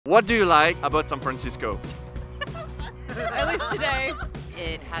What do you like about San Francisco? At least today.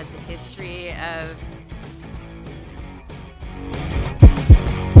 It has a history of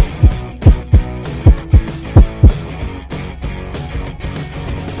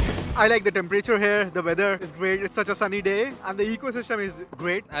I like the temperature here, the weather is great, it's such a sunny day, and the ecosystem is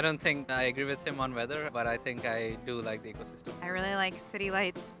great. I don't think I agree with him on weather, but I think I do like the ecosystem. I really like City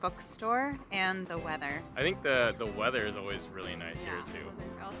Lights bookstore and the weather. I think the weather is always really nice here too.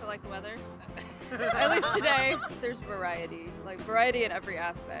 I also like the weather. At least today. There's variety, like variety in every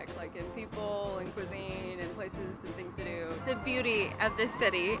aspect, like in people, in cuisine, in places and things to do. The beauty of the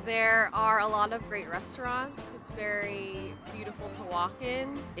city. There are a lot of great restaurants. It's very beautiful to walk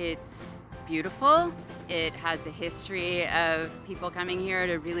in. It's beautiful. It has a history of people coming here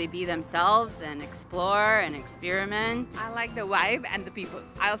to really be themselves and explore and experiment. I like the vibe and the people.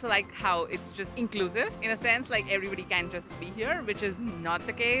 I also like how it's just inclusive in a sense, like everybody can just be here, which is not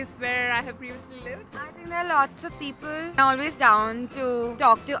the case where I have previously lived. I think there are lots of people always down to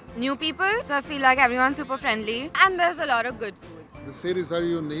talk to new people, so I feel like everyone's super friendly and there's a lot of good food. The city is very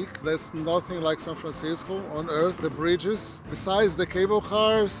unique. There's nothing like San Francisco on earth. The bridges, besides the cable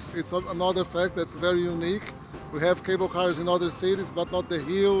cars, it's another fact that's very unique. We have cable cars in other cities, but not the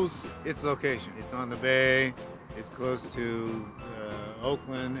hills. Its location. It's on the bay. It's close to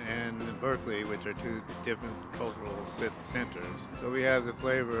Oakland and Berkeley, which are two different cultural centers. So we have the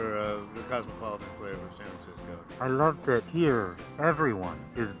flavor of the cosmopolitan flavor of San Francisco. I love that here, everyone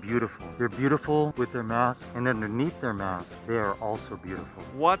is beautiful. They're beautiful with their mask, and underneath their mask, they are also beautiful.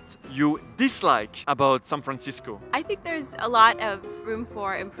 What you dislike about San Francisco? I think there's a lot of room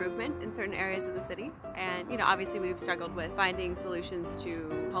for improvement in certain areas of the city. And, you know, obviously we've struggled with finding solutions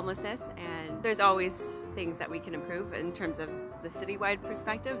to homelessness, and there's always things that we can improve in terms of the citywide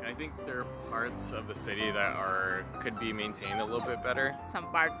perspective. I think there are parts of the city that could be maintained a little bit better. Some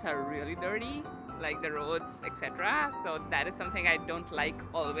parts are really dirty, like the roads, etc. So that is something I don't like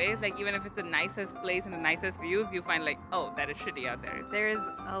always. Like even if it's the nicest place and the nicest views, you find like, oh, that is shitty out there. There's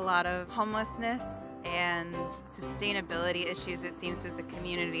a lot of homelessness and sustainability issues, it seems, with the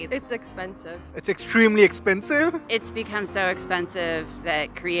community. It's expensive. It's extremely expensive. It's become so expensive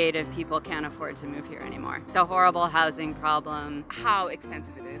that creative people can't afford to move here anymore. The horrible housing problem. How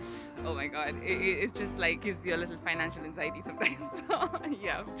expensive it is. Oh my god, it just like gives you a little financial anxiety sometimes. So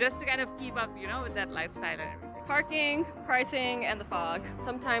yeah, just to kind of keep up, you know, with that lifestyle and everything. Parking, pricing, and the fog.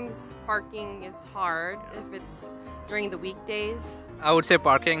 Sometimes parking is hard if it's during the weekdays. I would say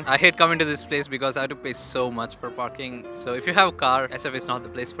parking. I hate coming to this place because I have to pay so much for parking. So if you have a car, SF is not the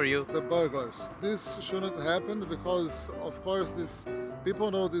place for you. The burglars. This shouldn't happen because, of course,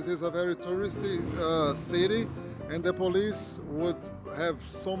 people know this is a very touristy city, and the police would have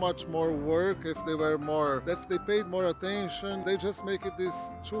so much more work if they paid more attention. They just make it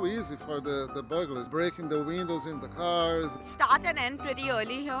this too easy for the burglars, breaking the windows in the cars. Start and end pretty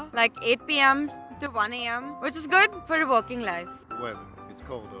early here, like 8 p.m. to 1 a.m., which is good for a working life. Weather. It's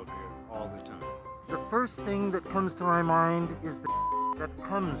cold over here all the time. The first thing that comes to my mind is the that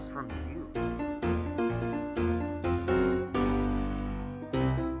comes from you.